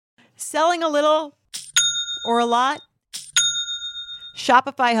Selling a little or a lot?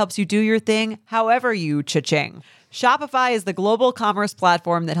 Shopify helps you do your thing however you cha-ching. Shopify is the global commerce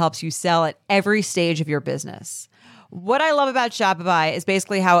platform that helps you sell at every stage of your business. What I love about Shopify is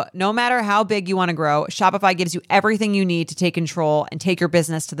basically how no matter how big you want to grow, Shopify gives you everything you need to take control and take your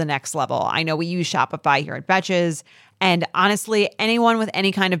business to the next level. I know we use Shopify here at Betches, and honestly, anyone with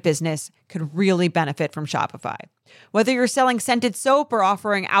any kind of business could really benefit from Shopify. Whether you're selling scented soap or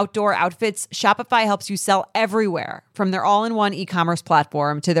offering outdoor outfits, Shopify helps you sell everywhere, from their all-in-one e-commerce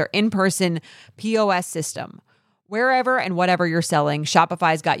platform to their in-person POS system. Wherever and whatever you're selling,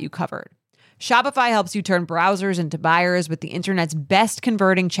 Shopify's got you covered. Shopify helps you turn browsers into buyers with the internet's best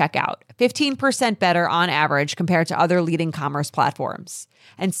converting checkout, 15% better on average compared to other leading commerce platforms.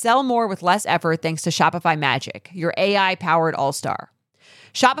 And sell more with less effort thanks to Shopify Magic, your AI-powered all-star.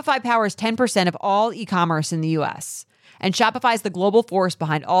 Shopify powers 10% of all e-commerce in the U.S., and Shopify is the global force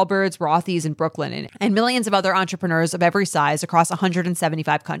behind Allbirds, Rothy's, and Brooklyn, and millions of other entrepreneurs of every size across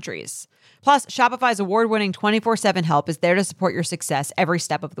 175 countries. Plus, Shopify's award-winning 24/7 help is there to support your success every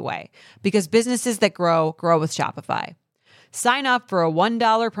step of the way, because businesses that grow, grow with Shopify. Sign up for a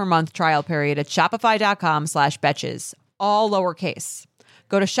 $1 per month trial period at shopify.com/betches, all lowercase.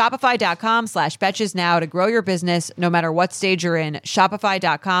 Go to shopify.com/betches now to grow your business no matter what stage you're in.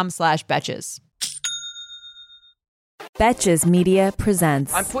 Shopify.com/betches. Betches Media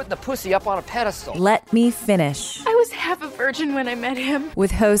presents I'm putting the pussy up on a pedestal. Let Me Finish I was half a virgin when I met him.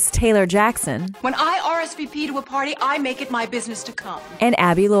 with host Taylor Jackson When I RSVP to a party, I make it my business to come. and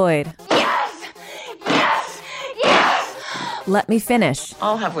Abby Lloyd. Yes! Yes! Yes! Let Me Finish,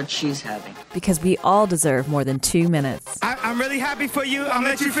 I'll have what she's having. because we all deserve more than 2 minutes. I'm really happy for you. I'll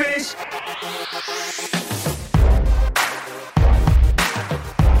let you finish.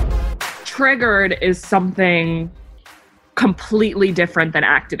 Triggered is something completely different than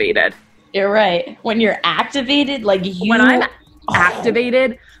activated. You're right. When you're activated, like you... When I'm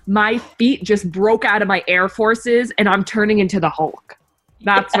activated, my feet just broke out of my Air Forces and I'm turning into the Hulk.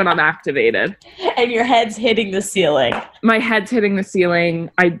 That's when I'm activated. And your head's hitting the ceiling. My head's hitting the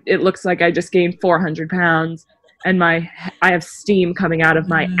ceiling. It looks like I just gained 400 pounds and I have steam coming out of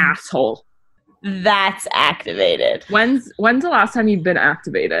my asshole. That's activated. When's the last time you've been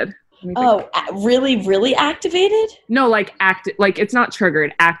activated? Oh, really, really activated? No, like it's not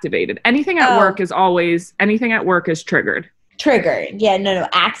triggered, activated. Anything at work is triggered. Triggered. Yeah, no,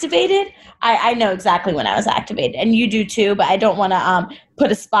 activated? I know exactly when I was activated. And you do too, but I don't want to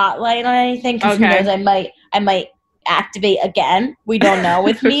put a spotlight on anything because who knows, I might activate again. We don't know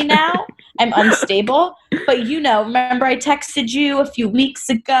with me now. I'm unstable. But remember I texted you a few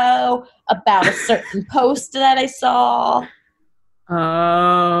weeks ago about a certain post that I saw.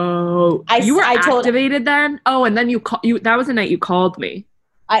 Oh, you were activated then? Oh, and then that was the night you called me.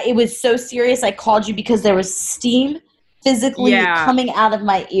 It was so serious. I called you because there was steam physically coming out of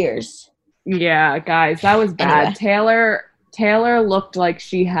my ears. Yeah, guys, that was bad. Anyway. Taylor looked like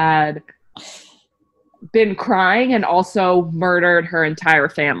she had been crying and also murdered her entire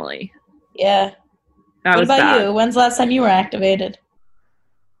family. Yeah. What about you? When's the last time you were activated?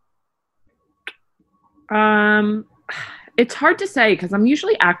 It's hard to say because I'm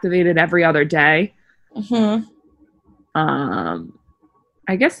usually activated every other day. Mm-hmm.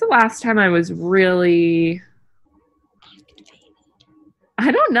 I guess the last time I was really... I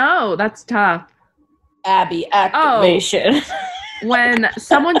don't know. That's tough. Abby, activation. When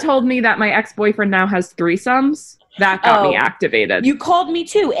someone told me that my ex-boyfriend now has threesomes, that got me activated. You called me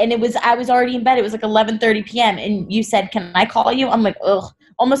too, and I was already in bed. It was like 11:30 p.m., and you said, "Can I call you?" I'm like, ugh.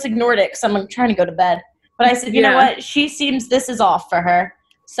 Almost ignored it because I'm like, trying to go to bed. But I said, you know what? She seems this is off for her.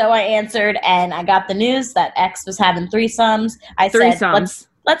 So I answered, and I got the news that X was having threesomes. I said,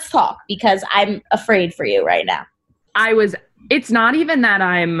 let's talk because I'm afraid for you right now. It's not even that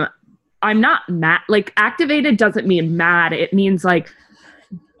I'm not mad. Like, activated doesn't mean mad. It means like...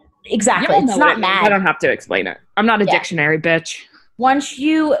 Exactly. It's not mad. I don't have to explain it. I'm not a dictionary, bitch. Once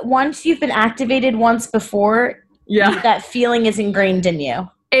you've been activated once before, that feeling is ingrained in you.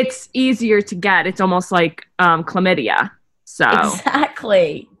 It's easier to get. It's almost like chlamydia. So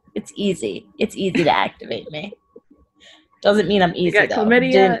exactly. It's easy. It's easy to activate me. Doesn't mean I'm easy, though.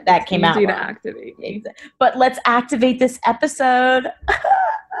 Chlamydia, that came out easy to activate. But let's activate this episode.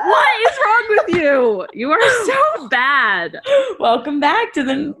 What is wrong with you? You are so bad. Welcome back to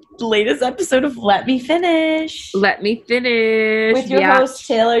the latest episode of Let Me Finish. Let Me Finish. With your host,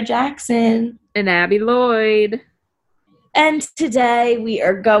 Taylor Jackson. And Abby Lloyd. And today we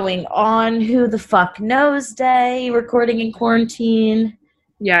are going on Who the Fuck Knows Day, recording in quarantine.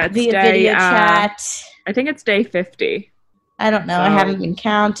 Yeah, it's via video chat. I think it's day 50. I don't know. So- I haven't been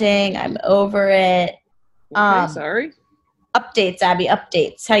counting. I'm over it. Okay, sorry. Updates, Abby.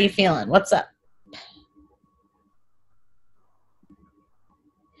 Updates. How you feeling? What's up?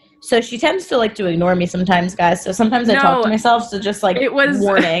 So she tends to like to ignore me sometimes, guys. So sometimes I talk to myself. So just like it was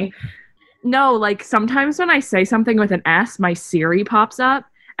warning. No, like sometimes when I say something with an S, my Siri pops up,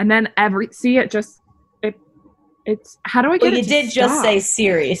 and then it's how do I get Well, it you to did just stop? say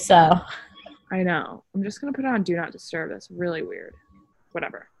Siri, so I know. I'm just gonna put it on Do Not Disturb. That's really weird.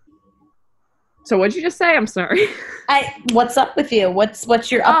 Whatever. So what'd you just say? I'm sorry. What's up with you?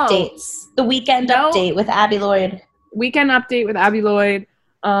 What's your updates? The weekend update with Abby Lloyd. Weekend update with Abby Lloyd.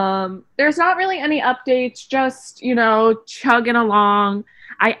 There's not really any updates, just, chugging along.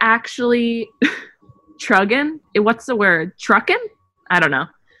 I actually chugging? What's the word? Trucking? I don't know.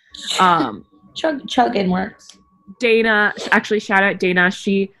 Chugging works. Dana, actually shout out Dana.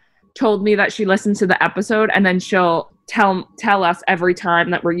 She told me that she listened to the episode and then she'll tell us every time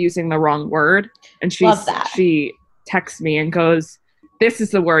that we're using the wrong word. And she texts me and goes, "This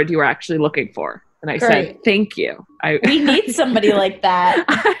is the word you were actually looking for." And I said, "Thank you." We need somebody like that.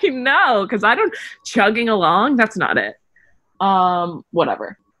 I know, because chugging along, that's not it.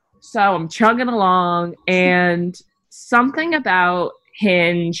 Whatever. So I'm chugging along, and something about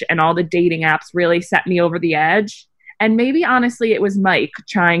Hinge and all the dating apps really set me over the edge. And maybe, honestly, it was Mike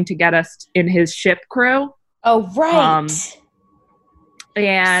trying to get us in his ship crew. Oh, right.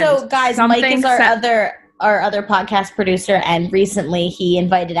 And so, guys, Mike is our other podcast producer, and recently he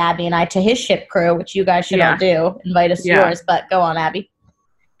invited Abby and I to his ship crew, which you guys should all do. Invite us to yours, but go on, Abby.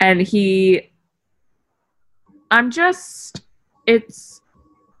 And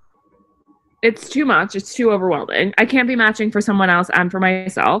it's too much. It's too overwhelming. I can't be matching for someone else and for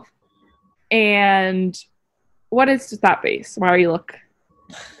myself. And what is that face? Why are you look?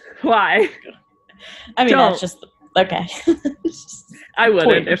 Why? I mean, that's just okay. I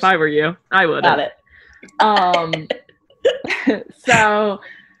wouldn't if I were you. I wouldn't. Got it. So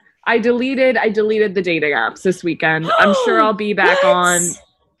I deleted the dating apps this weekend. I'm sure I'll be back on.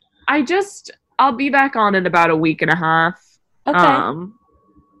 I'll be back on in about a week and a half. Okay.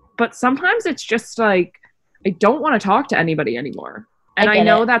 But sometimes it's just like I don't want to talk to anybody anymore. And I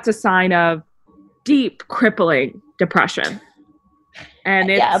know that's a sign of deep, crippling depression. And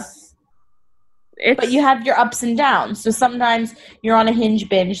but you have your ups and downs. So sometimes you're on a Hinge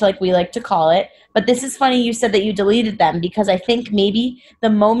binge, like we like to call it. But this is funny you said that you deleted them, because I think maybe the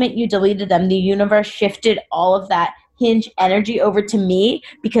moment you deleted them, the universe shifted all of that Hinge energy over to me,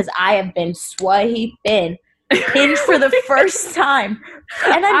 because I have been swiping Hinge for the first time.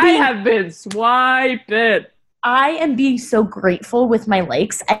 And I have been swiping. I am being so grateful with my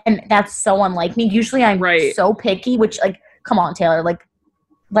likes, and that's so unlike me. Usually I'm so picky, which, like, come on, Taylor, like,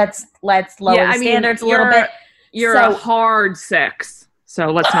 let's lower the standards a little bit. You're a hard 6,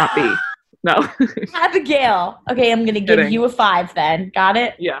 so let's not be. No. Abigail. Okay, I'm going to give you a 5 then. Got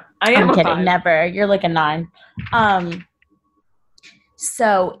it? Yeah. I'm kidding. 5. Never. You're like a 9.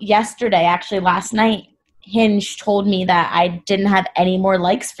 So yesterday, actually last night, Hinge told me that I didn't have any more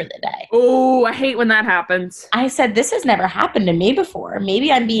likes for the day. Oh, I hate when that happens. I said, this has never happened to me before.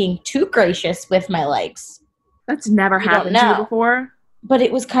 Maybe I'm being too gracious with my likes. That's never happened to you before? But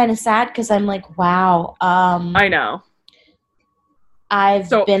it was kind of sad, because I'm like, wow. I know. I've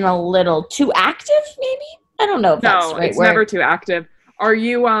been a little too active, maybe? I don't know if that's the right word. No, it's never too active. Are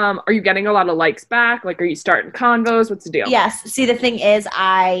you getting a lot of likes back? Like, are you starting convos? What's the deal? Yes. See, the thing is,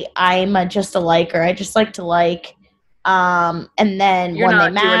 I'm just a liker. I just like to like. And then when they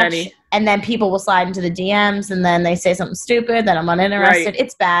match, and then people will slide into the DMs, and then they say something stupid, then I'm uninterested. Right.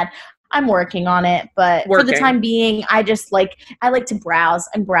 It's bad. I'm working on it, but for the time being, I like to browse.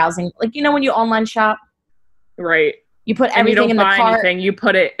 I'm browsing. Like, when you online shop. Right. You put everything in the cart. Anything. You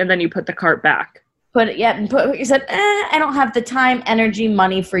put it, and then you put the cart back. You said, I don't have the time, energy,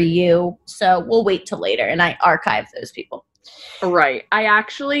 money for you, so we'll wait till later. And I archive those people. Right.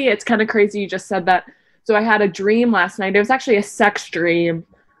 It's kind of crazy you just said that. So I had a dream last night. It was actually a sex dream.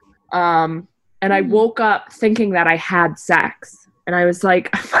 And I woke up thinking that I had sex. And I was like,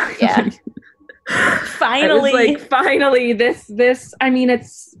 yeah. Finally. I was like, finally, this, I mean,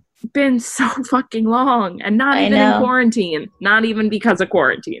 it's been so fucking long, and not even in quarantine, not even because of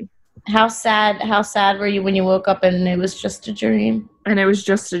quarantine. How sad were you when you woke up and it was just a dream? And it was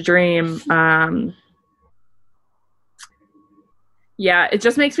just a dream. Yeah, it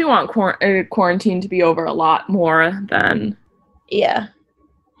just makes me want quarantine to be over a lot more than. Yeah.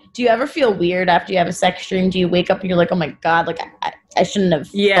 Do you ever feel weird after you have a sex dream? Do you wake up and you're like, oh my God, like I shouldn't have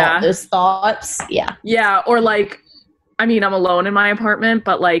thought those thoughts? Yeah. Yeah. Or like, I mean, I'm alone in my apartment,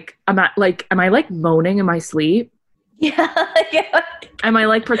 but like, am I like moaning in my sleep? Yeah. Am I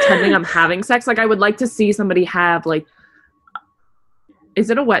like pretending I'm having sex? Like I would like to see somebody have like, is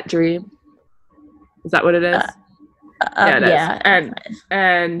it a wet dream? Is that what it is? Yeah, it is. Yeah.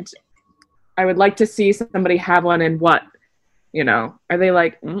 And I would like to see somebody have one in what, are they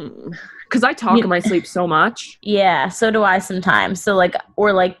like, because I talk in my sleep so much. Yeah, so do I sometimes. So like,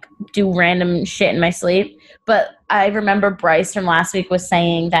 or like do random shit in my sleep. But I remember Bryce from last week was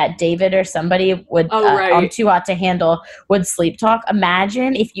saying that David or somebody would, on Too Hot to Handle, would sleep talk.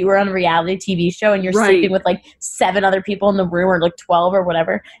 Imagine if you were on a reality TV show and you're sleeping with like 7 other people in the room or like 12 or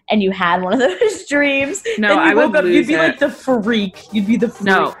whatever, and you had one of those dreams. No, then you I woke would up, lose you'd be it. like the freak. You'd be the freak.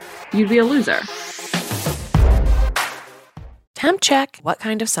 No, you'd be a loser. Temp check. What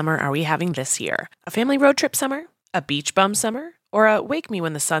kind of summer are we having this year? A family road trip summer? A beach bum summer? Or a wake me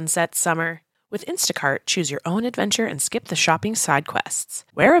when the sun sets summer? With Instacart, choose your own adventure and skip the shopping side quests.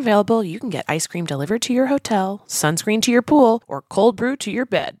 Where available, you can get ice cream delivered to your hotel, sunscreen to your pool, or cold brew to your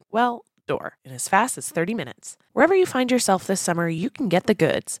bed. Well, door in as fast as 30 minutes. Wherever you find yourself this summer, you can get the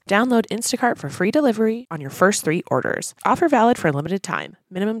goods. Download Instacart for free delivery on your first 3 orders. Offer valid for a limited time.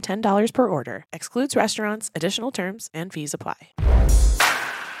 Minimum $10 per order. Excludes restaurants. Additional terms and fees apply.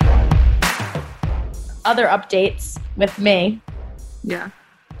 Other updates with me. Yeah.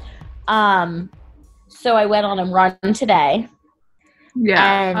 So I went on a run today.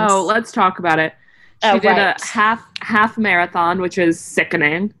 Yeah. And let's talk about it. She did a half marathon, which is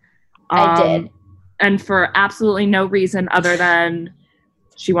sickening. I did. And for absolutely no reason other than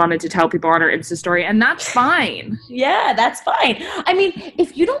she wanted to tell people on her Insta story, and that's fine. Yeah, that's fine. I mean,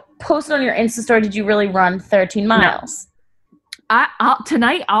 if you don't post it on your Insta story, did you really run 13 miles? No.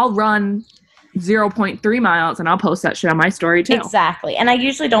 Tonight I'll run 0.3 miles and I'll post that shit on my story too. Exactly. And I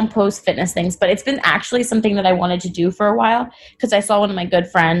usually don't post fitness things, but it's been actually something that I wanted to do for a while because I saw one of my good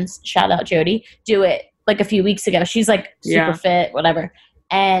friends, shout out Jody, do it like a few weeks ago. She's like super fit, whatever.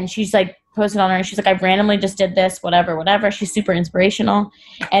 And she's like posted on her and she's like, I randomly just did this, whatever. She's super inspirational.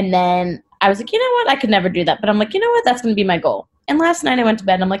 And then I was like, you know what? I could never do that. But I'm like, you know what? That's going to be my goal. And last night I went to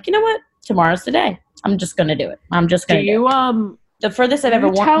bed and I'm like, you know what? Tomorrow's the day. I'm just going to do it. I'm just going to do it. The furthest I've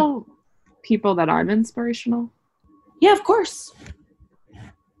ever tell people that I'm inspirational? Yeah, of course.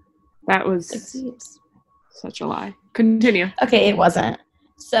 That was such a lie. Continue. Okay, it wasn't.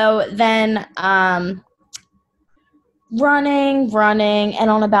 So then running, and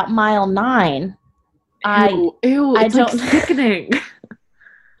on about mile 9, it's like sickening.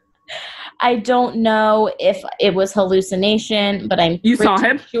 I don't know if it was hallucination, but I'm saw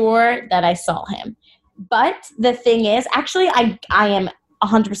him? Sure that I saw him. But the thing is, actually, I am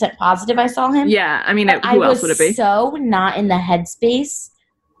 100% positive I saw him. Yeah, I mean, who else would it be? I was so not in the headspace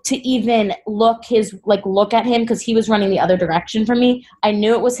to even look at him because he was running the other direction from me. I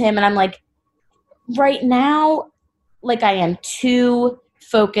knew it was him, and I'm like, right now, like I am too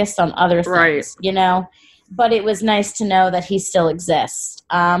focused on other things, But it was nice to know that he still exists.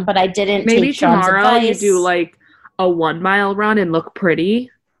 But I didn't take Sean's advice. Maybe tomorrow you do like a 1 mile run and look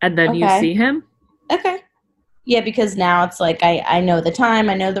pretty, and then you see him. Okay. Yeah, because now it's like I know the time,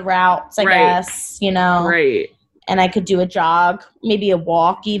 I know the routes, I guess, Right. And I could do a jog, maybe a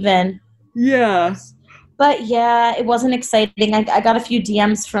walk even. Yeah. But yeah, it wasn't exciting. I got a few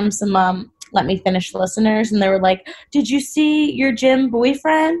DMs from some Let Me Finish listeners, and they were like, did you see your gym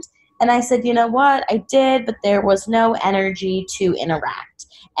boyfriend? And I said, you know what? I did, but there was no energy to interact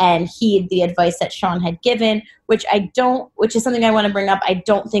and heed the advice that Sean had given, which is something I want to bring up. I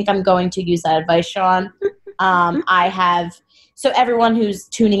don't think I'm going to use that advice, Sean. So everyone who's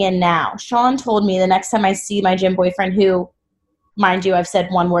tuning in now, Sean told me the next time I see my gym boyfriend, who, mind you, I've said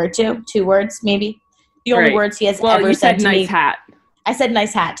 1 word to, 2 words maybe. The only words he has ever said to me. Nice hat. I said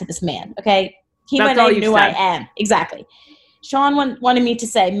nice hat to this man, okay? He might not even know who I am. Exactly. Sean wanted me to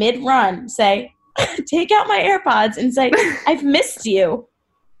say, mid-run, take out my AirPods and say, I've missed you.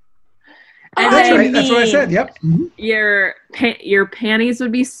 And that's what I said, yep. Mm-hmm. Your panties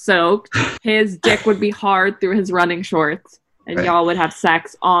would be soaked, his dick would be hard through his running shorts, and y'all would have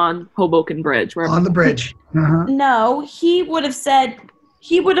sex on Hoboken Bridge. On the bridge. Uh-huh. No, he would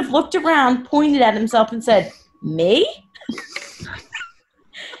have looked around, pointed at himself and said, me?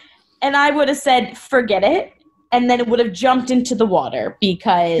 And I would have said, forget it. And then it would have jumped into the water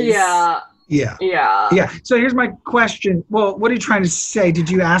because... Yeah. So here's my question. Well, what are you trying to say? Did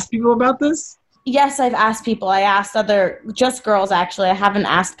you ask people about this? Yes, I've asked people. I asked just girls, actually. I haven't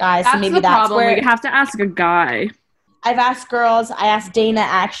asked guys. That's so maybe the that's problem. where... We have to ask a guy. I've asked girls. I asked Dana,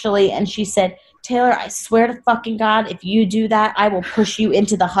 actually, and she said, Taylor, I swear to fucking God, if you do that, I will push you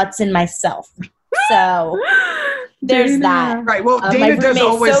into the Hudson myself. So... There's that. Right. Well, Dana does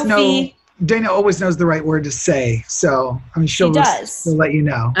always Sophie, Dana always knows the right word to say, so I mean, she'll let you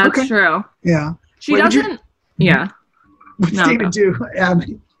know. That's true. Yeah. She doesn't. Yeah. What's Dana do,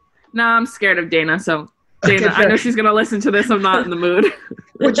 Abby? No, I'm scared of Dana. So Dana, I know she's gonna listen to this. I'm not in the mood.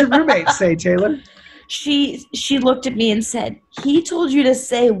 What'd your roommate say, Taylor? She looked at me and said, "He told you to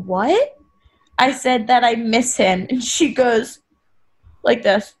say what?" I said that I miss him, and she goes like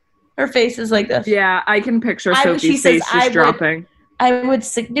this. Her face is like this. Yeah, I can picture Sophie's face just dropping.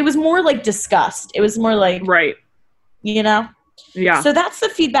 It was more like disgust. It was more like, right. You know? Yeah. So that's the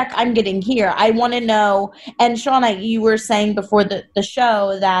feedback I'm getting here. I want to know, and Shauna, you were saying before the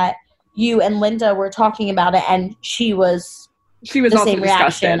show that you and Linda were talking about it, and she was the also same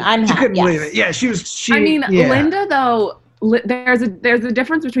reaction. I'm she happy. couldn't believe it. Yeah, she was. Linda, though, there's a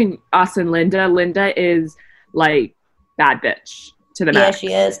difference between us and Linda. Linda is like bad bitch to the max. Yeah,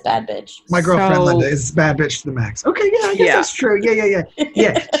 she is bad bitch. My girlfriend Linda is bad bitch to the max. Okay, yeah, I guess that's true. Yeah.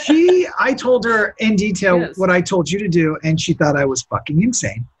 I told her in detail what I told you to do, and she thought I was fucking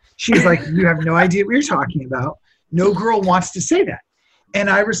insane. She's like, you have no idea what you're talking about. No girl wants to say that. And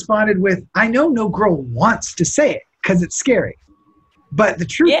I responded with, I know no girl wants to say it because it's scary. But the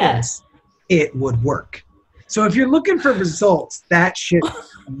truth is, it would work. So if you're looking for results, that shit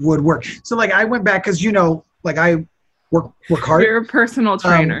would work. So like I went back because, like I work hard. You're a personal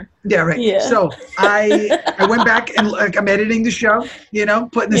trainer. Yeah, right. Yeah. So I went back and like I'm editing the show,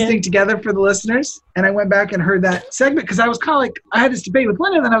 putting this thing together for the listeners. And I went back and heard that segment because I was kind of like, I had this debate with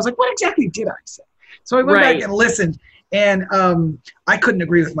Linda and then I was like, what exactly did I say? So I went back and listened. And I couldn't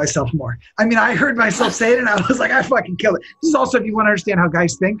agree with myself more. I mean, I heard myself say it and I was like, I fucking killed it. This is also, if you want to understand how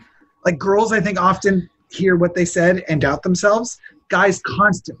guys think, like girls, I think often hear what they said and doubt themselves. Guys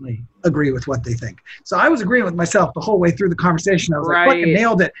constantly agree with what they think. So I was agreeing with myself the whole way through the conversation. I was like, fucking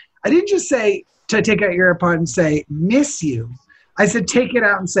nailed it. I didn't just say to take out your AirPod and say, miss you. I said, take it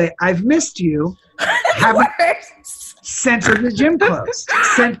out and say, I've missed you. Since the gym closed.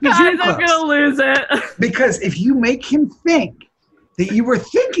 Since the gym closed. I'm gonna lose it. Because if you make him think that you were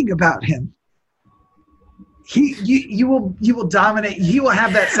thinking about him, you will dominate. He will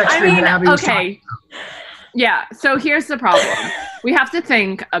have that sex dream that Abby was talking about. Yeah. So here's the problem. We have to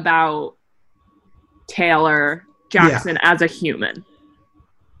think about Taylor Jackson as a human.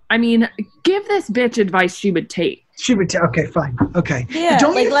 I mean, give this bitch advice she would take. She would take. Okay, fine. Okay. Yeah.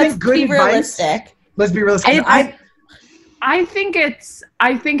 Don't you think good advice? Let's be realistic. I think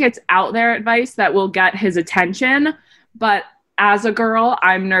it's out there advice that will get his attention, but as a girl,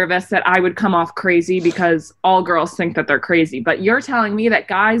 I'm nervous that I would come off crazy because all girls think that they're crazy. But you're telling me that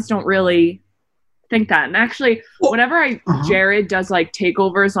guys don't really think that. And actually, whenever Jared does like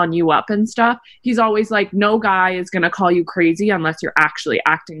takeovers on You Up and stuff, he's always like, no guy is going to call you crazy unless you're actually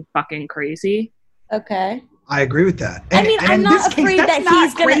acting fucking crazy. Okay. I agree with that. And, I'm not afraid that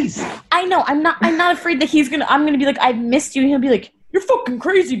he's gonna. I know. I'm not afraid that he's gonna. I'm gonna be like, I've missed you. And he'll be like, you're fucking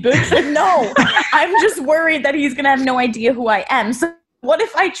crazy, bitch. Like, no. I'm just worried that he's gonna have no idea who I am. So what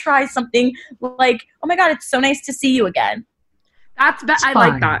if I try something like, oh my god, it's so nice to see you again. I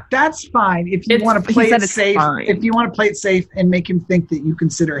like that. That's fine if you want to play it safe. If you want to play it safe and make him think that you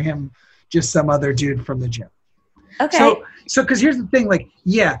consider him just some other dude from the gym. Okay. So because here's the thing, like,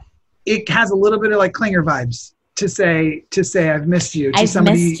 it has a little bit of like Klinger vibes to say I've missed you. I've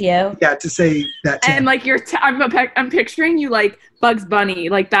missed you. Yeah, to say that. And like I'm picturing you like Bugs Bunny,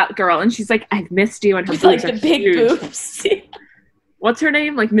 like that girl, and she's like, I've missed you, and her boobs like are the big huge. boobs. What's her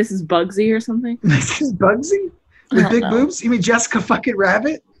name? Like Mrs. Bugsy or something? Mrs. Bugsy with big boobs? You mean Jessica fucking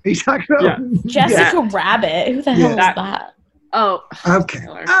Rabbit? Are you talking about? Yeah. Jessica Rabbit. Who the hell is that? Oh.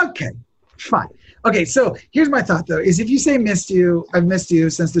 Okay. Fine. Okay, so here's my thought, though, is if you say I've missed you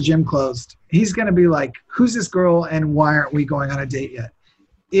since the gym closed, he's going to be like, who's this girl and why aren't we going on a date yet?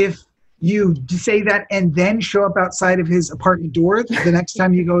 If you say that and then show up outside of his apartment door the next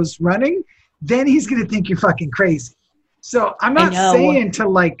time he goes running, then he's going to think you're fucking crazy. So I'm not saying to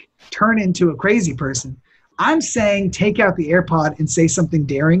like turn into a crazy person. I'm saying take out the AirPod and say something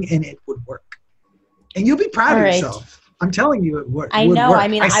daring and it would work. And you'll be proud of yourself. I'm telling you, it would. I know. Work. I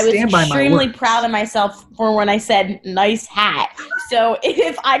mean, I was extremely proud of myself for when I said nice hat. So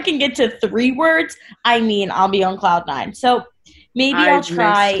if I can get to 3 words, I mean, I'll be on cloud 9. So maybe I'll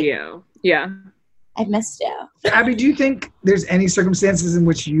try. I've missed you. Yeah. I've missed you. Abby, do you think there's any circumstances in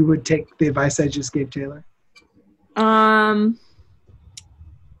which you would take the advice I just gave Taylor? I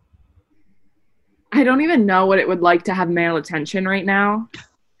don't even know what it would like to have male attention right now,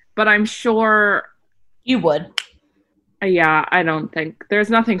 but I'm sure you would. Yeah, I don't think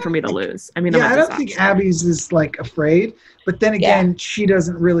there's nothing for me to lose. I mean, I don't think Abby's is like afraid, but then again, she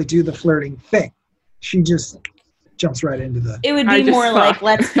doesn't really do the flirting thing. She just jumps right into the. It would be more like,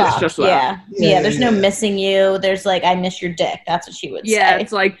 let's fuck. just Yeah. There's no missing you. There's like, I miss your dick. That's what she would say. Yeah,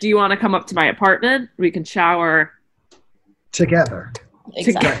 it's like, do you want to come up to my apartment? We can shower together.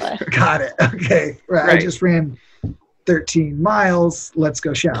 Exactly. Got it. Okay. Right. I just ran 13 miles. Let's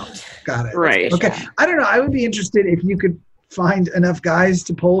go shower. Got it. Right. Okay. I don't know. I would be interested if you could find enough guys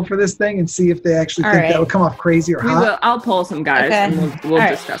to poll for this thing and see if they actually think that would come off crazy or hot. I'll poll some guys and we'll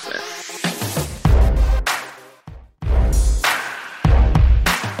discuss it.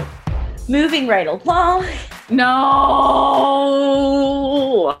 Moving right along. No.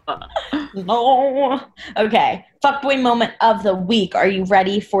 Okay. Fuckboy moment of the week. Are you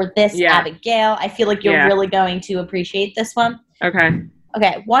ready for this, Abigail? I feel like you're really going to appreciate this one. Okay.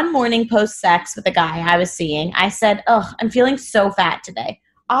 Okay. One morning post-sex with a guy I was seeing, I said, I'm feeling so fat today.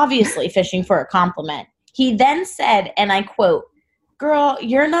 Obviously fishing for a compliment. He then said, and I quote, "Girl,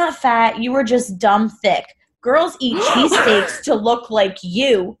 you're not fat. You were just dumb thick. Girls eat cheesesteaks to look like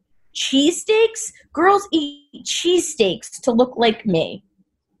you." Cheesesteaks? Girls eat cheesesteaks to look like me.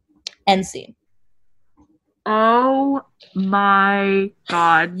 End scene. Oh my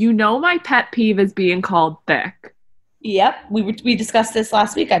God. You know my pet peeve is being called thick. Yep. We discussed this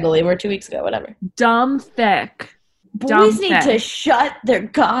last week, I believe, or 2 weeks ago, whatever. Dumb thick. Boys need to shut their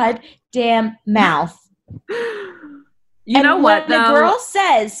goddamn mouth. You know what, though? The girl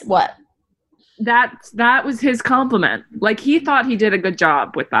says, what? That was his compliment. Like, he thought he did a good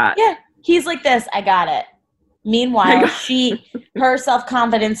job with that. Yeah. He's like this, I got it. Meanwhile, her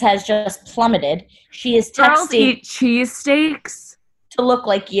self-confidence has just plummeted. She is texting. Girls eat cheesesteaks to look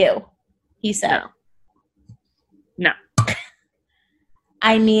like you, he said. No.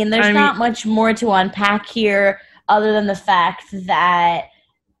 I mean, there's not much more to unpack here other than the fact that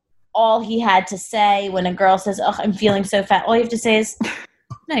all he had to say when a girl says, I'm feeling so fat, all you have to say is,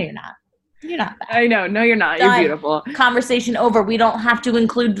 no, you're not. You're not fat. I know. No, you're not. Done. You're beautiful. Conversation over. We don't have to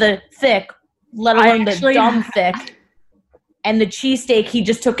include the thick, let alone the dumb thick. And the cheesesteak, he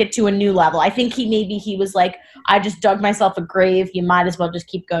just took it to a new level. I think he was like, I just dug myself a grave. You might as well just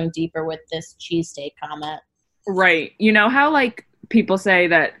keep going deeper with this cheesesteak comment. Right. You know how, like, people say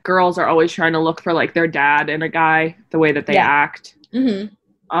that girls are always trying to look for, like, their dad in a guy, the way that they act?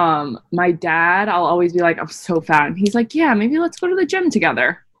 Mm-hmm. My dad, I'll always be like, I'm so fat. And he's like, yeah, maybe let's go to the gym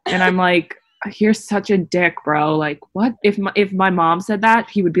together. And I'm like, you're such a dick, bro. Like, what? If my mom said that,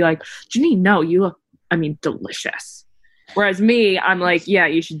 he would be like, Janine, no, you look, delicious. Whereas me, I'm like, yeah,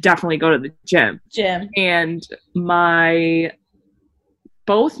 you should definitely go to the gym. And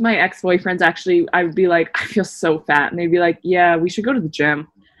both my ex-boyfriends, actually, I would be like, I feel so fat. And they'd be like, yeah, we should go to the gym.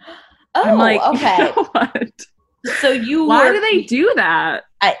 Oh, I'm like, okay. You know what? So why do they do that?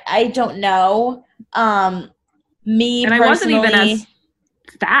 I don't know. Me and personally, I wasn't even as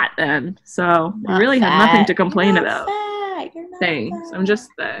fat then, so I really had nothing to complain about. Thanks. I'm just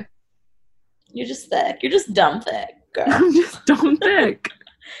thick. You're just thick. You're just dumb thick, girl. I'm just dumb thick.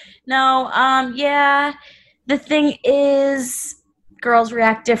 No, yeah. The thing is, girls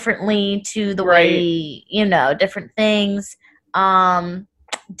react differently to the way, different things.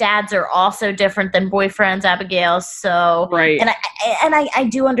 Dads are also different than boyfriends, Abigail. So, and I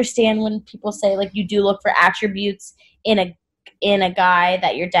do understand when people say, like, you do look for attributes in a guy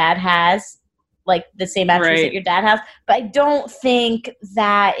that your dad has, like the same attributes that your dad has. But I don't think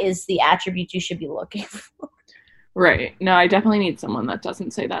that is the attribute you should be looking for. Right. No, I definitely need someone that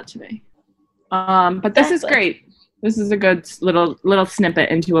doesn't say that to me. But this is great. This is a good little snippet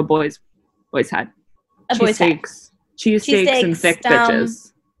into a boy's head. Cheesesteaks and thick bitches.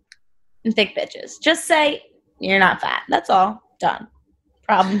 And thick bitches. Just say you're not fat. That's all. Done.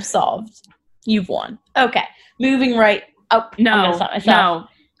 Problem solved. You've won. Okay. Moving right. Oh, no.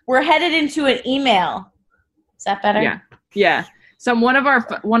 We're headed into an email. Is that better? Yeah. So one of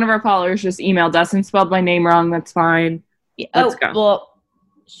our followers just emailed us and spelled my name wrong. That's fine. Let's go. Well,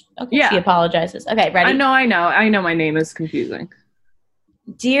 okay. Yeah. She apologizes. Okay, ready? I know my name is confusing.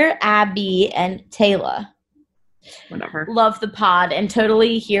 Dear Abby and Taylor. Whatever. Love the pod and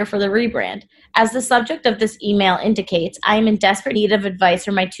totally here for the rebrand. As the subject of this email indicates, I am in desperate need of advice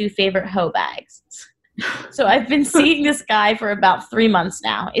for my two favorite hoe bags. So I've been seeing this guy for about 3 months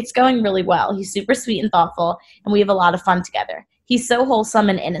now. It's going really well. He's super sweet and thoughtful, and we have a lot of fun together. He's so wholesome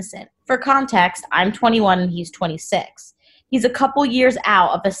and innocent. For context, I'm 21 and he's 26. He's a couple years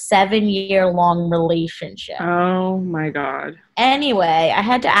out of a 7-year-long relationship. Oh, my God. Anyway, I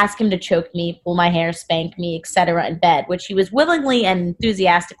had to ask him to choke me, pull my hair, spank me, etc. in bed, which he was willingly and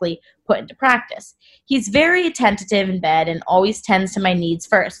enthusiastically put into practice. He's very attentive in bed and always tends to my needs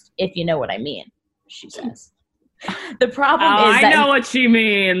first, if you know what I mean, she says. The problem is that... I know what she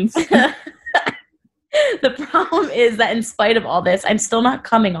means. The problem is that in spite of all this, I'm still not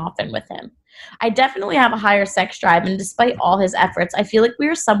coming often with him. I definitely have a higher sex drive, and despite all his efforts, I feel like we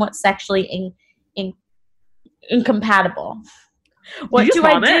are somewhat sexually incompatible. What do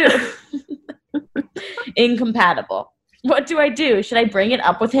I do? Incompatible. What do I do? Should I bring it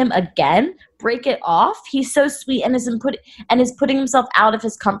up with him again? Break it off? He's so sweet and is putting himself out of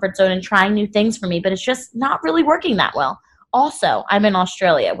his comfort zone and trying new things for me, but it's just not really working that well. Also, I'm in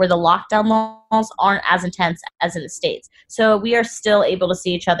Australia where the lockdown laws aren't as intense as in the States, so we are still able to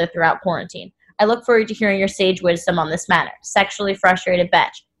see each other throughout quarantine. I look forward to hearing your sage wisdom on this matter. Sexually frustrated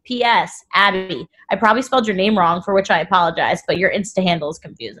Betch. P.S. Abby, I probably spelled your name wrong, for which I apologize, but your Insta handle is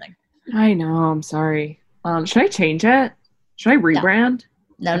confusing. I know. I'm sorry. Should I change it? Should I rebrand?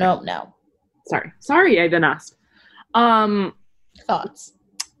 No. Sorry, I didn't ask. Thoughts?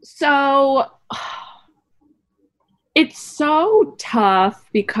 So it's so tough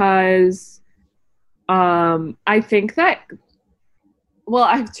because I think that, well,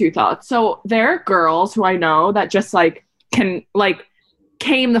 I have two thoughts. So there are girls who I know that just came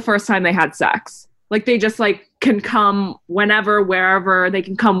the first time they had sex. Like they just can come whenever, wherever. They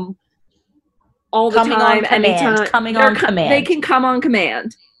can come all the time, anytime. Coming on command. They can come on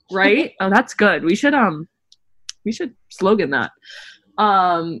command, right? Oh, that's good. We should slogan that.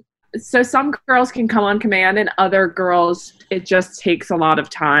 So some girls can come on command, and other girls, it just takes a lot of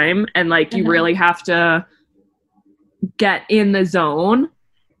time, and you really have to get in the zone.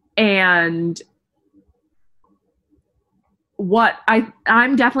 And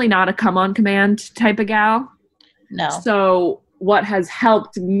I'm definitely not a come on command type of gal. No. So what has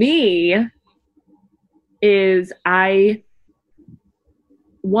helped me is I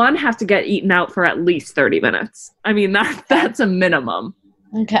have to get eaten out for at least 30 minutes. I mean, that's a minimum.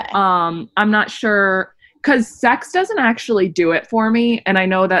 Okay. I'm not sure, because sex doesn't actually do it for me. And I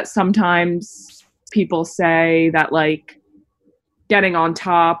know that sometimes people say that getting on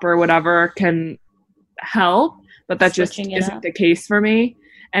top or whatever can help, but that just isn't the case for me.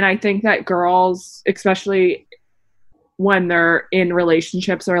 And I think that girls, especially when they're in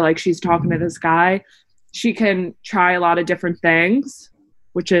relationships or she's talking to this guy, she can try a lot of different things,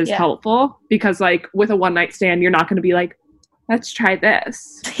 which is helpful, because with a one night stand, you're not going to be let's try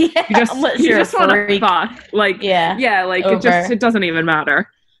this. Yeah, you just want to fuck. It doesn't even matter.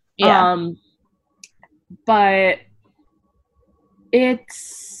 Yeah. But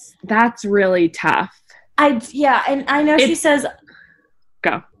that's really tough. And I know she says,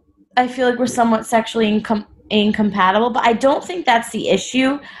 go. I feel like we're somewhat sexually incompatible, but I don't think that's the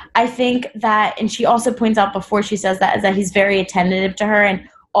issue. I think that, and she also points out before she says that, is that he's very attentive to her and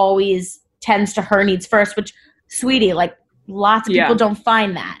always tends to her needs first, which, sweetie, lots of people don't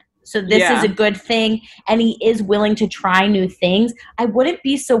find that. So this is a good thing, and he is willing to try new things. I wouldn't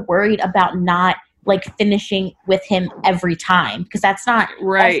be so worried about not finishing with him every time, because that's not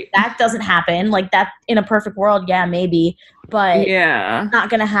right. That doesn't happen. That in a perfect world, maybe, but it's not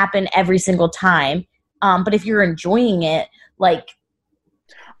going to happen every single time. But if you're enjoying it,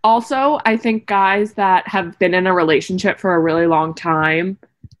 also, I think guys that have been in a relationship for a really long time,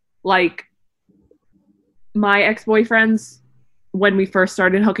 my ex-boyfriends, when we first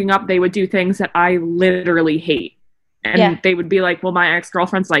started hooking up, they would do things that I literally hate. And they would be well, my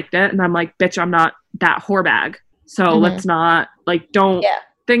ex-girlfriends liked it. And I'm bitch, I'm not that whore bag. So let's not, don't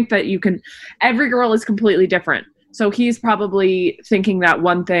think that you can. Every girl is completely different. So he's probably thinking that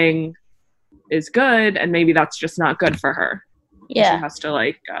one thing is good, and maybe that's just not good for her. Yeah. She has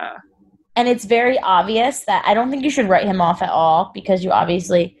to and it's very obvious that I don't think you should write him off at all, because you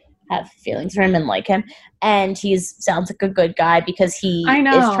obviously have feelings for him and like him. And sounds like a good guy, because he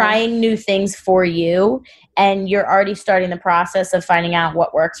is trying new things for you, and you're already starting the process of finding out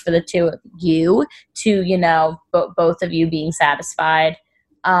what works for the two of you to, both of you being satisfied.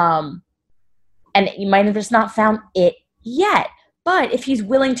 And you might have just not found it yet. But if he's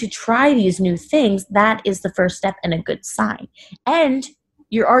willing to try these new things, that is the first step and a good sign. And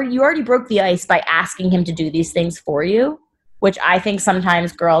you already broke the ice by asking him to do these things for you, which I think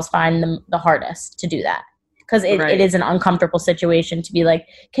sometimes girls find the hardest to do that. Because it is an uncomfortable situation to be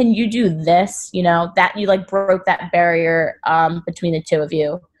can you do this? That you broke that barrier between the two of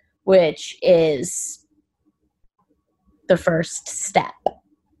you, which is the first step.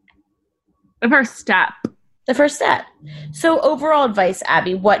 The first step. So overall advice,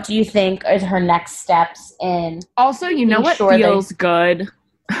 Abby, what do you think is her next steps in? Also, what feels good?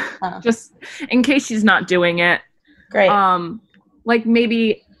 Just in case she's not doing it. Great.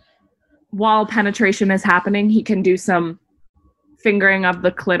 Maybe while penetration is happening, he can do some fingering of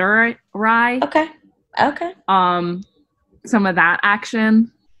the clitoris. Okay. Some of that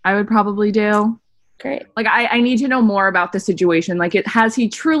action I would probably do. Great. Like, I need to know more about the situation. Like, has he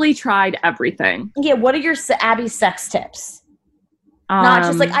truly tried everything? Yeah, what are your Abby's sex tips? Not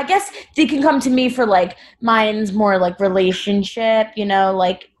just like, I guess they can come to me for like, mine's more like relationship, you know,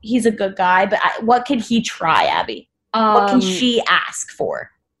 like he's a good guy, but what could he try, Abby? What can she ask for?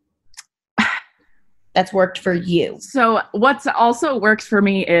 That's worked for you. So what's also works for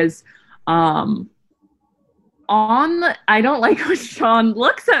me is, I don't like when Sean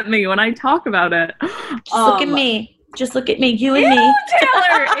looks at me when I talk about it. Just look at me. Just look at me. You and me.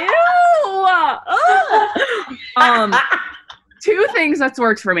 Taylor, ew. Two things that's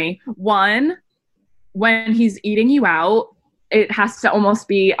worked for me. One, when he's eating you out, it has to almost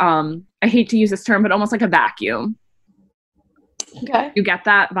be, I hate to use this term, but almost like a vacuum. Okay. You get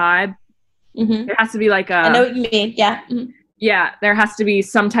that vibe? Mm-hmm. It has to be like a... I know what you mean. Yeah. Mm-hmm. Yeah, there has to be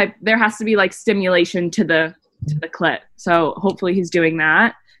like stimulation to the clit. So hopefully he's doing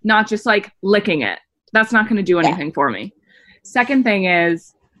that. Not just like licking it. That's not going to do anything for me. Second thing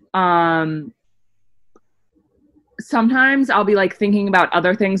is, sometimes I'll be like thinking about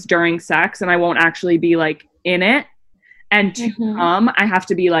other things during sex and I won't actually be like in it. And to come, I have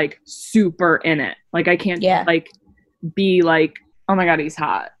to be like super in it. Like I can't like be like, oh my God, he's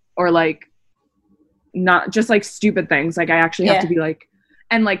hot. Or like not just like stupid things. Like I actually have to be like,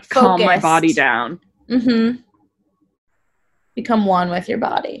 and like calm my body down. Mm-hmm. Become one with your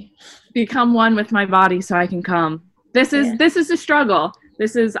body. Become one with my body so I can come. This is a struggle.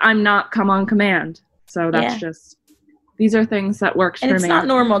 I'm not come on command. So that's just, these are things that works for me. And it's not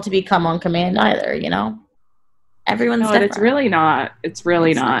normal to be come on command either, you know? Everyone's different. It's really not. It's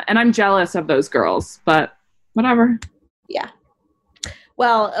really not. And I'm jealous of those girls, but whatever. Yeah.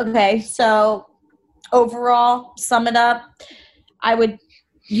 Well, okay. So overall, sum it up. I would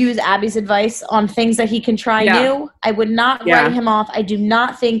use Abby's advice on things that he can try new. I would not write him off. I do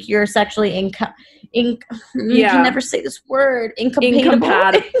not think you're sexually you can never say this word.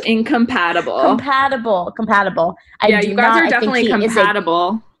 Incompatible. Compatible. You guys are definitely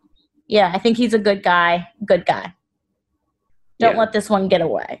compatible. I think he's a good guy. Good guy. Don't let this one get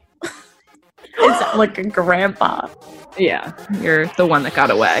away. It's like a grandpa. Yeah, you're the one that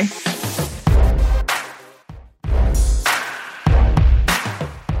got away.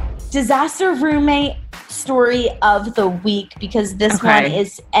 Disaster roommate story of the week, because this one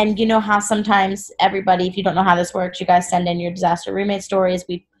is, and you know how sometimes everybody, if you don't know how this works, you guys send in your disaster roommate stories.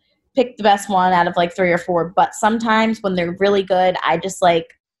 We pick the best one out of like 3 or 4, but sometimes when they're really good, I just like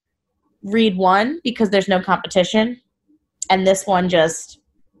read one because there's no competition. And this one just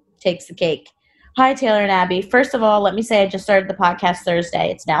takes the cake. Hi, Taylor and Abby. First of all, let me say I just started the podcast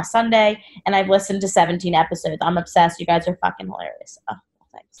Thursday. It's now Sunday, and I've listened to 17 episodes. I'm obsessed. You guys are fucking hilarious. Oh,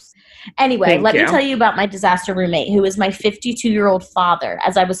 thanks. Anyway, let me tell you about my disaster roommate, who is my 52-year-old father,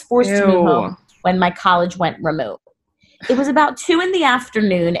 as I was forced to move home when my college went remote. It was about 2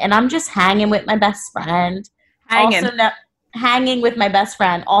 p.m, and I'm just hanging with my best friend. Hanging with my best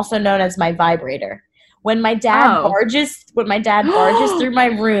friend, also known as my vibrator. When my dad barges through my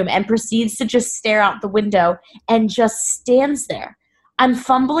room and proceeds to just stare out the window and just stands there. I'm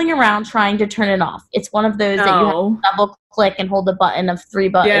fumbling around trying to turn it off. It's one of those that you have to double click and hold the button of 3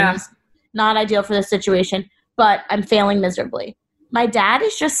 buttons. Yeah. Not ideal for this situation, but I'm failing miserably. My dad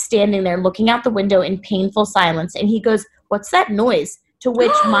is just standing there looking out the window in painful silence, and he goes, "What's that noise?" To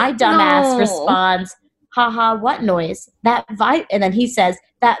which my dumbass responds, "Haha, what noise? That and then he says,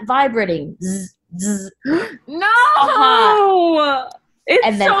 "That vibrating zzz, zzz." No!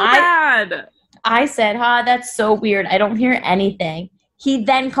 It's so bad. I said, that's so weird. I don't hear anything. He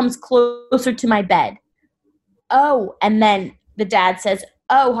then comes closer to my bed. Oh, and then the dad says,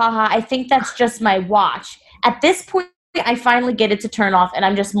 "Oh, I think that's just my watch." At this point, I finally get it to turn off, and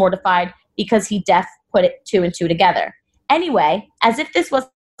I'm just mortified because he put 2 and 2 together. Anyway, as if this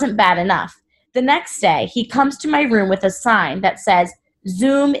wasn't bad enough, the next day, he comes to my room with a sign that says,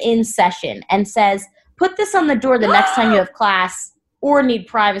 "Zoom in session," and says, "Put this on the door the next time you have class or need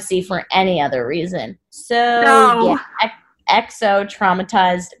privacy for any other reason." So, exo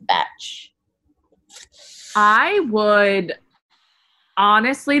traumatized batch. I would,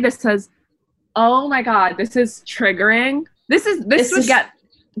 honestly, this says, oh my God, this is triggering. This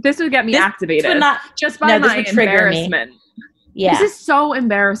would get me activated just by my embarrassment. Yeah. This is so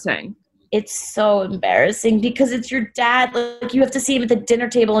embarrassing. It's so embarrassing because it's your dad. Like, you have to see him at the dinner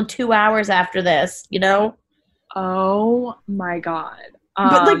table in 2 hours after this, you know? Oh my God.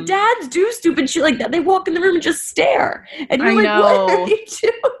 But like, dads do stupid shit like that. They walk in the room and just stare. And you're like, what are you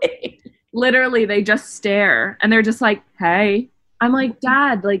doing? Literally, they just stare. And they're just like, hey. I'm like,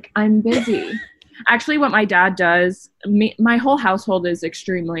 Dad, like, I'm busy. Actually, what my dad does, my whole household is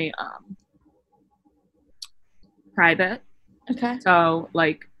extremely private. Okay. So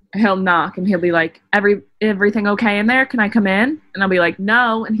like he'll knock and he'll be like, everything okay in there? Can I come in? And I'll be like,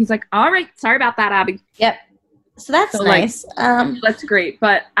 no. And he's like, all right, sorry about that, Abby. Yep. So that's nice. That's great.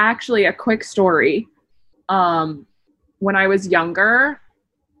 But actually, a quick story. When I was younger,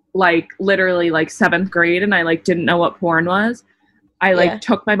 like literally like 7th grade, and I like didn't know what porn was, I like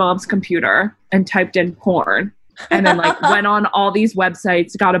took my mom's computer and typed in porn, and then like went on all these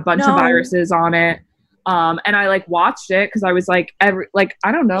websites, got a bunch of viruses on it. And I like watched it because I was like, I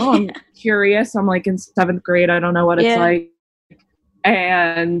don't know, I'm curious. I'm like in 7th grade. I don't know what it's like.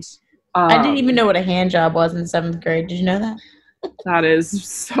 And I didn't even know what a hand job was in 7th grade. Did you know that? That is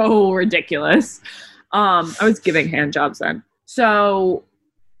so ridiculous. I was giving hand jobs then. So,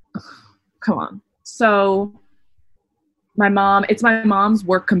 come on. So, it's my mom's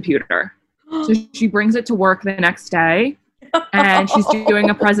work computer. So she brings it to work the next day, and she's doing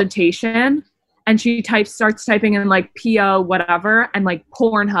a presentation, and she starts typing in like PO whatever, and like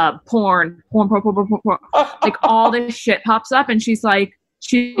Pornhub, porn, like all this shit pops up, and she's like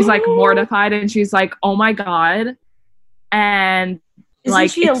mortified, and she's like, oh my God. And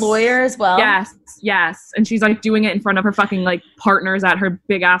isn't she a lawyer as well? Yes. And she's like doing it in front of her fucking like partners at her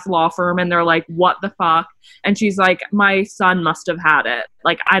big ass law firm, and they're like, what the fuck? And she's like, my son must have had it.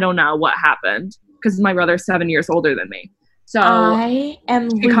 Like, I don't know what happened, because my brother's 7 years older than me. So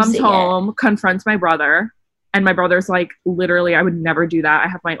she comes home, confronts my brother, and my brother's like, literally, I would never do that. I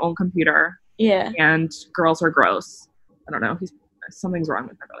have my own computer. Yeah. And girls are gross. I don't know. Something's wrong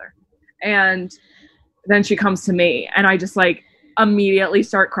with my brother. And then she comes to me, and I just like immediately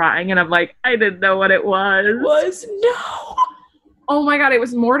start crying, and I'm like, I didn't know what it was. No. Oh my God, it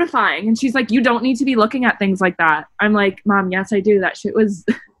was mortifying. And she's like, you don't need to be looking at things like that. I'm like, Mom, yes, I do. That shit was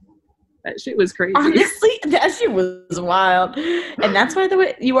crazy. Honestly, that shit was wild. And that's why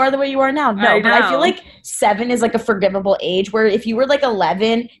you are the way you are now. No, but I feel like 7 is like a forgivable age, where if you were like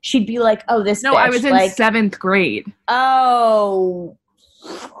 11, she'd be like, oh, this No, bitch. I was in 7th grade. Oh,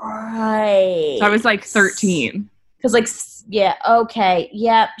 right. So I was like 13. Because like, yeah, okay.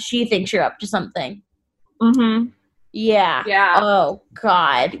 Yep, she thinks you're up to something. Mm-hmm. Yeah. Yeah. Oh,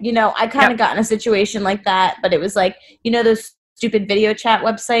 God. You know, I kind of got in a situation like that, but it was like, you know, those stupid video chat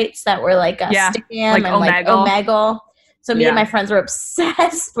websites that were like Stickam like and like Omegle. So me and my friends were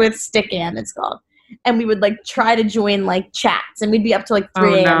obsessed with Stickam, it's called. And we would like try to join like chats, and we'd be up to like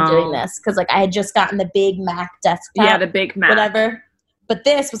 3 a.m. doing this because like I had just gotten the big Mac desktop. Yeah, the big Mac. Whatever. But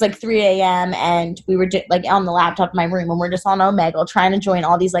this was like 3 a.m. and we were like on the laptop in my room, and we're just on Omegle trying to join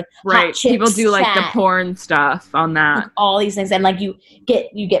all these like hot chicks people do like chat. the porn stuff on that. Like, all these things, and like you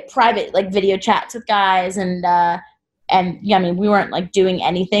get private like video chats with guys, and yeah, I mean we weren't like doing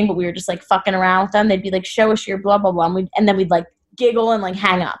anything, but we were just like fucking around with them. They'd be like, show us your blah blah blah, and then we'd like giggle and like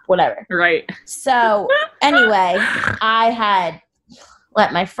hang up, whatever. Right. So anyway, I had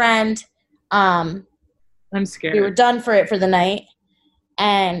let my friend. I'm scared. We were done for the night.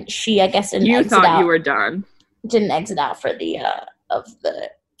 And she, I guess, didn't exit thought out. you were done. Didn't exit out for the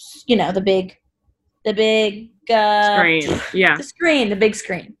the big screen. Yeah. The big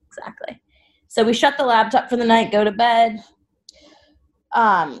screen. Exactly. So we shut the laptop for the night, go to bed.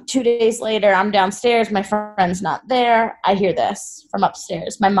 2 days later, I'm downstairs. My friend's not there. I hear this from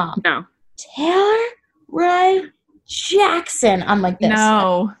upstairs. My mom. No. Taylor Ray Jackson. I'm like this.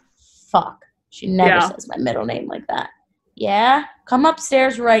 No. Fuck. She never says my middle name like that. Yeah? Come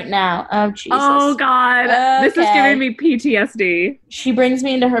upstairs right now. Oh, Jesus. Oh, God. Okay. This is giving me PTSD. She brings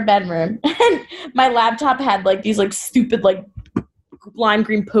me into her bedroom. And my laptop had, like, these, like, stupid, like, lime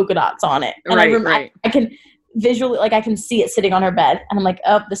green polka dots on it. And I can visually, like, I can see it sitting on her bed. And I'm like,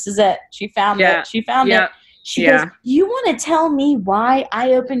 oh, this is it. She found it. She found it. She goes, you want to tell me why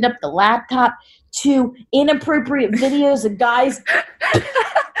I opened up the laptop to inappropriate videos of guys'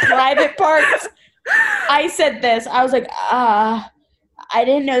 private parts? I said this. I was like, I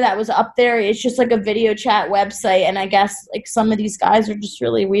didn't know that was up there. It's just like a video chat website. And I guess like some of these guys are just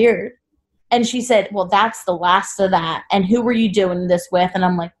really weird. And she said, well, that's the last of that. And who were you doing this with? And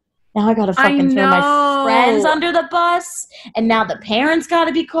I'm like, now I got to fucking throw my friends under the bus. And now the parents got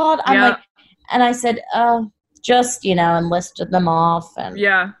to be called. I'm like, and I said, just, and listed them off. And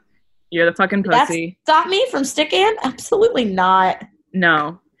yeah. You're the fucking pussy. That stopped me from Stickam? Absolutely not.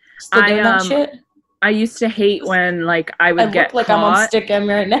 No. Still doing that shit? I used to hate when, like, I would get like caught. I'm on Stickam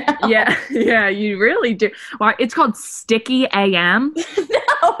right now. Yeah, you really do. Well, it's called Sticky AM.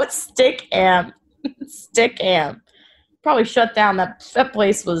 No, it's Stickam. Stickam. Probably shut down. That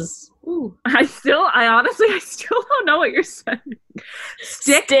place was. Ooh. I honestly still don't know what you're saying.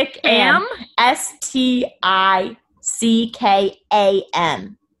 Stickam. STICKAM.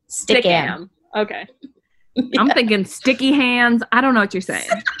 Stickam. Okay. I'm thinking sticky hands. I don't know what you're saying.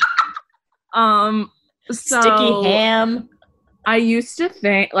 Sticky ham. I used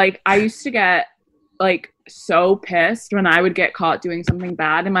to get like so pissed when I would get caught doing something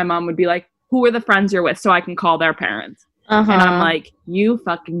bad, and my mom would be like, "Who are the friends you're with?" So I can call their parents. And I'm like, "You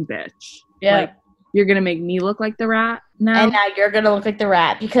fucking bitch! Yeah, like, you're gonna make me look like the rat now." And now you're gonna look like the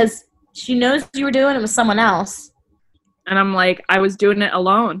rat because she knows you were doing it with someone else. And I'm like, I was doing it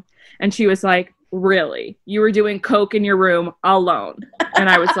alone. And she was like, "Really? You were doing coke in your room alone?" And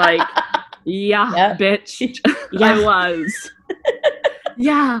I was like, "Yeah, bitch, yeah. I was."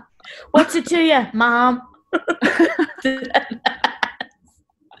 Yeah. What's it to you, Mom?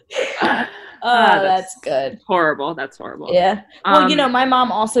 That's good. Horrible. That's horrible. Yeah. Well, my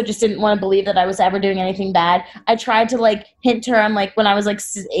mom also just didn't want to believe that I was ever doing anything bad. I tried to like hint her on like when I was like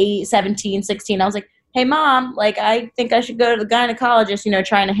 17, 16. I was like, "Hey, Mom, like I think I should go to the gynecologist,"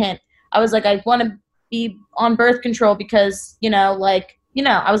 trying to hint. I was like, I want to be on birth control because, I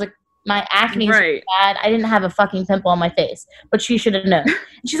was like, my acne is bad. I didn't have a fucking pimple on my face, but she should have known.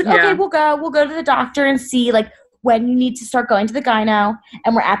 And she's like, "Okay, we'll go to the doctor and see like when you need to start going to the gyno."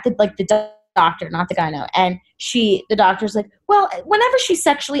 And we're at the doctor, not the gyno. And the doctor's like, "Well, whenever she's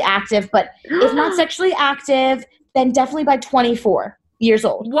sexually active, but if not sexually active, then definitely by 24 years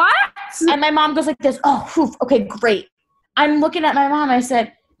old." What? And my mom goes like this, "Oh, whew, okay, great." I'm looking at my mom. I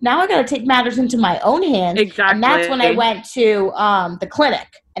said, now I got to take matters into my own hands. Exactly. And that's when I went to the clinic.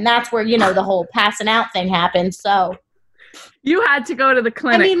 And that's where, the whole passing out thing happened. So you had to go to the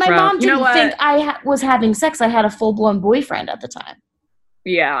clinic. I mean, my mom didn't think I was having sex. I had a full-blown boyfriend at the time.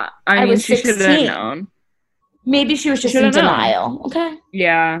 Yeah. I mean, she should have known. Maybe she was just in denial. Okay.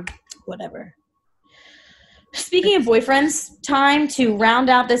 Yeah. Whatever. Speaking of boyfriends, time to round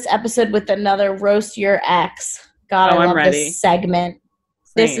out this episode with another Roast Your Ex. God, I love this segment.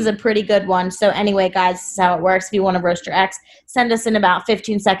 This is a pretty good one. So anyway, guys, this is how it works. If you want to roast your ex, send us in about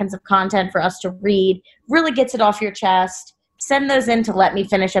 15 seconds of content for us to read. Really gets it off your chest. Send those in to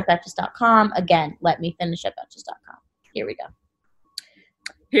letmefinish@betches.com. Again, letmefinish@betches.com. Here we go.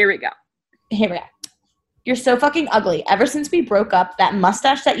 You're so fucking ugly. Ever since we broke up, that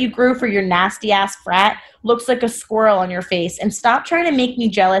mustache that you grew for your nasty-ass frat looks like a squirrel on your face. And stop trying to make me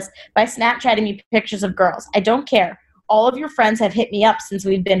jealous by Snapchatting me pictures of girls. I don't care. All of your friends have hit me up since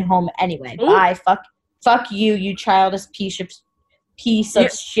we've been home anyway. Ooh. Bye. Fuck you, you childish piece of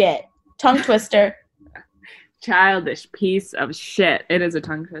shit. Tongue twister. Childish piece of shit. It is a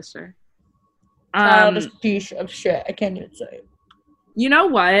tongue twister. Childish piece of shit. I can't even say it. You know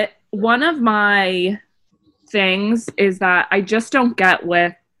what? One of my things is that I just don't get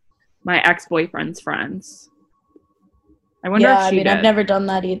with my ex-boyfriend's friends. I wonder if she did. I've never done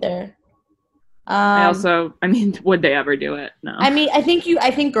that either. Would they ever do it? No. I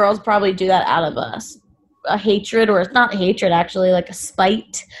think girls probably do that out of a hatred, or it's not hatred, actually, like a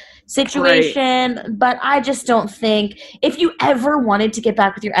spite situation. Right. But I just don't think if you ever wanted to get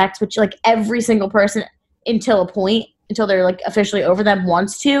back with your ex, which like every single person until they're like officially over them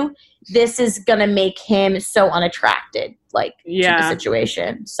wants to, this is gonna make him so unattracted, to the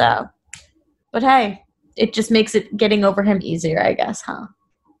situation. So, but hey, it just makes it getting over him easier, I guess, huh?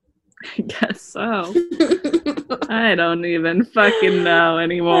 I guess so. I don't even fucking know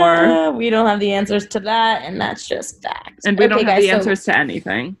anymore. We don't have the answers to that, and that's just facts. And we don't have the answers to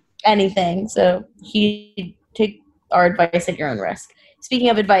anything. So take our advice at your own risk.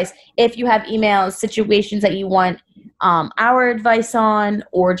 Speaking of advice, if you have emails, situations that you want our advice on,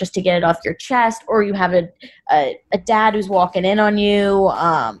 or just to get it off your chest, or you have a dad who's walking in on you.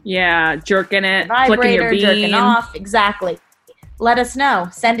 Jerking it, vibrator, flicking your bean. Jerking off, exactly. Let us know.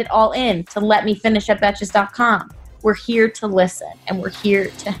 Send it all in to letmefinish@betches.com. We're here to listen, and we're here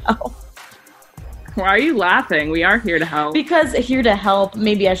to help. Why are you laughing? We are here to help. Because here to help,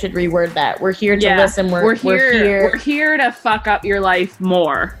 maybe I should reword that. We're here to listen. We're here. We're here to fuck up your life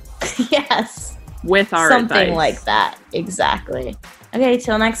more. Yes. With our something advice. Like that. Exactly. Okay,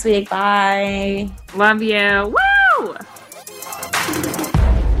 till next week. Bye. Love you. Woo!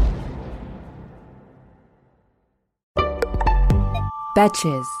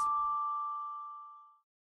 Betches.